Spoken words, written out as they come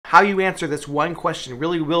How you answer this one question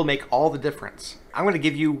really will make all the difference. I'm going to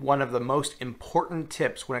give you one of the most important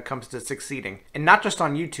tips when it comes to succeeding, and not just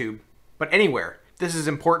on YouTube, but anywhere. This is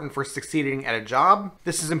important for succeeding at a job.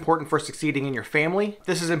 This is important for succeeding in your family.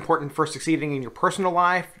 This is important for succeeding in your personal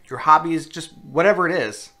life, your hobbies, just whatever it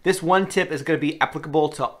is. This one tip is going to be applicable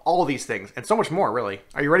to all these things and so much more, really.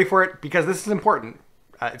 Are you ready for it? Because this is important.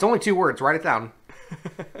 It's only 2 words. Write it down.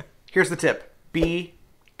 Here's the tip. Be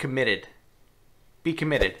committed. Be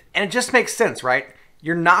committed. And it just makes sense, right?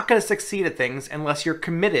 You're not going to succeed at things unless you're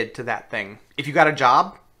committed to that thing. If you got a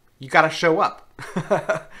job, you got to show up.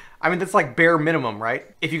 I mean, that's like bare minimum, right?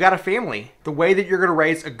 If you got a family, the way that you're going to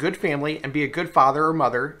raise a good family and be a good father or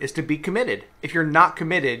mother is to be committed. If you're not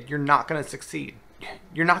committed, you're not going to succeed.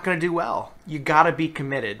 You're not going to do well. You got to be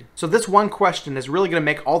committed. So this one question is really going to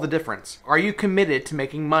make all the difference. Are you committed to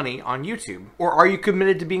making money on YouTube? Or are you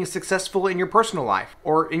committed to being successful in your personal life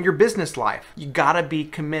or in your business life? You got to be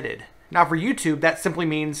committed. Now for YouTube, that simply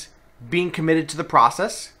means being committed to the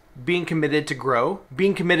process, being committed to grow,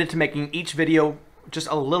 being committed to making each video just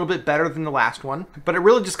a little bit better than the last one. But it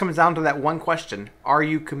really just comes down to that one question. Are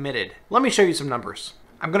you committed? Let me show you some numbers.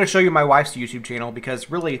 I'm going to show you my wife's YouTube channel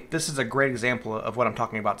because really this is a great example of what I'm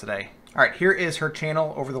talking about today. All right, here is her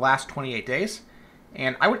channel over the last 28 days.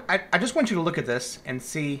 And I just want you to look at this and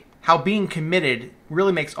see how being committed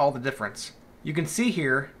really makes all the difference. You can see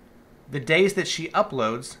here the days that she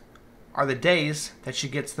uploads are the days that she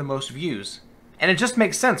gets the most views. And it just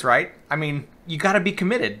makes sense, right? I mean, you got to be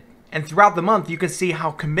committed. And throughout the month, you can see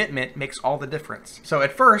how commitment makes all the difference. So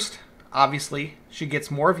at first, obviously, she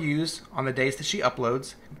gets more views on the days that she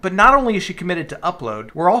uploads. But not only is she committed to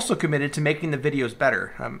upload, we're also committed to making the videos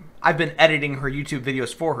better. I've been editing her YouTube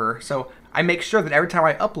videos for her, so I make sure that every time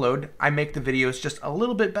I upload, I make the videos just a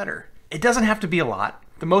little bit better. It doesn't have to be a lot.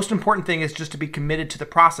 The most important thing is just to be committed to the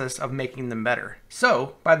process of making them better.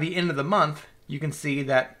 So by the end of the month, you can see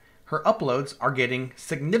that her uploads are getting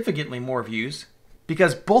significantly more views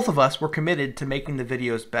because both of us were committed to making the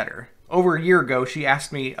videos better. Over a year ago, she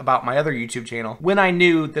asked me about my other YouTube channel when I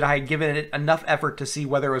knew that I had given it enough effort to see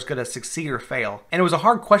whether it was going to succeed or fail. And it was a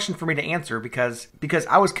hard question for me to answer because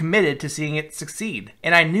I was committed to seeing it succeed.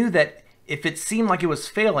 And I knew that if it seemed like it was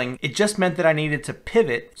failing, it just meant that I needed to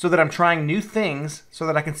pivot so that I'm trying new things so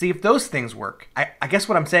that I can see if those things work. I guess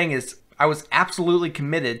what I'm saying is I was absolutely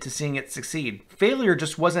committed to seeing it succeed. Failure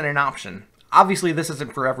just wasn't an option. Obviously, this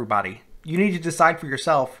isn't for everybody. You need to decide for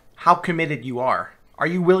yourself how committed you are. Are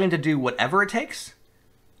you willing to do whatever it takes?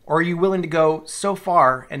 Or are you willing to go so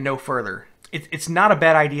far and no further? It's not a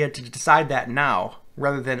bad idea to decide that now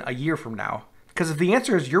rather than a year from now. Because if the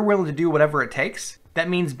answer is you're willing to do whatever it takes, that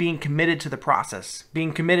means being committed to the process.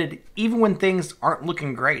 Being committed even when things aren't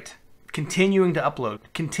looking great. Continuing to upload.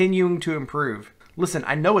 Continuing to improve. Listen,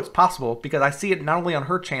 I know it's possible because I see it not only on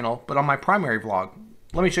her channel, but on my primary vlog.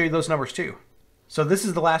 Let me show you those numbers too. So this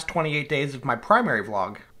is the last 28 days of my primary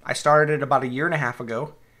vlog. I started it about a year and a half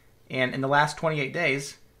ago, and in the last 28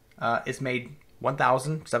 days, it's made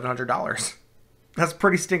 $1,700. That's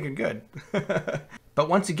pretty stinking good. But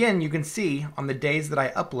once again, you can see on the days that I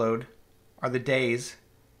upload are the days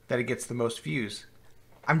that it gets the most views.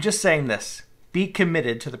 I'm just saying this. Be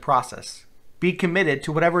committed to the process. Be committed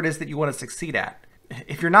to whatever it is that you want to succeed at.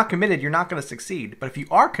 If you're not committed, you're not going to succeed. But if you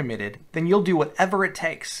are committed, then you'll do whatever it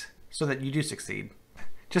takes so that you do succeed.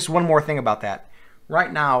 Just one more thing about that.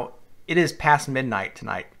 Right now, it is past midnight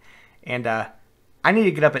tonight, and I need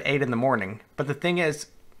to get up at 8 in the morning. But the thing is,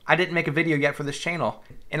 I didn't make a video yet for this channel,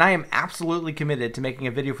 and I am absolutely committed to making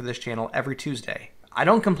a video for this channel every Tuesday. I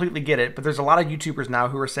don't completely get it, but there's a lot of YouTubers now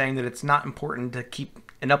who are saying that it's not important to keep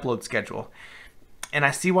an upload schedule. And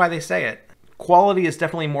I see why they say it. Quality is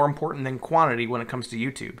definitely more important than quantity when it comes to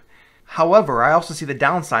YouTube. However, I also see the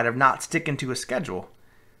downside of not sticking to a schedule.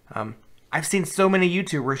 I've seen so many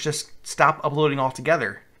YouTubers just stop uploading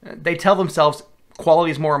altogether. They tell themselves quality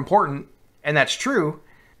is more important, and that's true,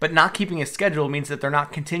 but not keeping a schedule means that they're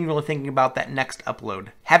not continually thinking about that next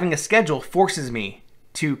upload. Having a schedule forces me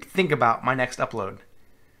to think about my next upload.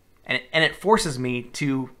 And it forces me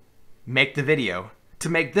to make the video, to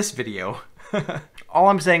make this video. All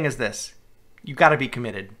I'm saying is this, you gotta be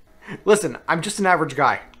committed. Listen, I'm just an average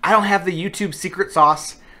guy. I don't have the YouTube secret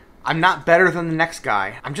sauce. I'm not better than the next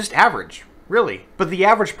guy. I'm just average, really. But the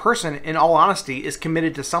average person, in all honesty, is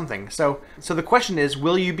committed to something. So the question is,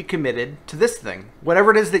 will you be committed to this thing?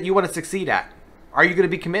 Whatever it is that you want to succeed at, are you going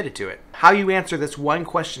to be committed to it? How you answer this one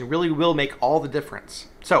question really will make all the difference.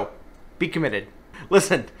 So, be committed.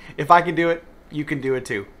 Listen, if I can do it, you can do it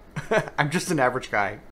too. I'm just an average guy.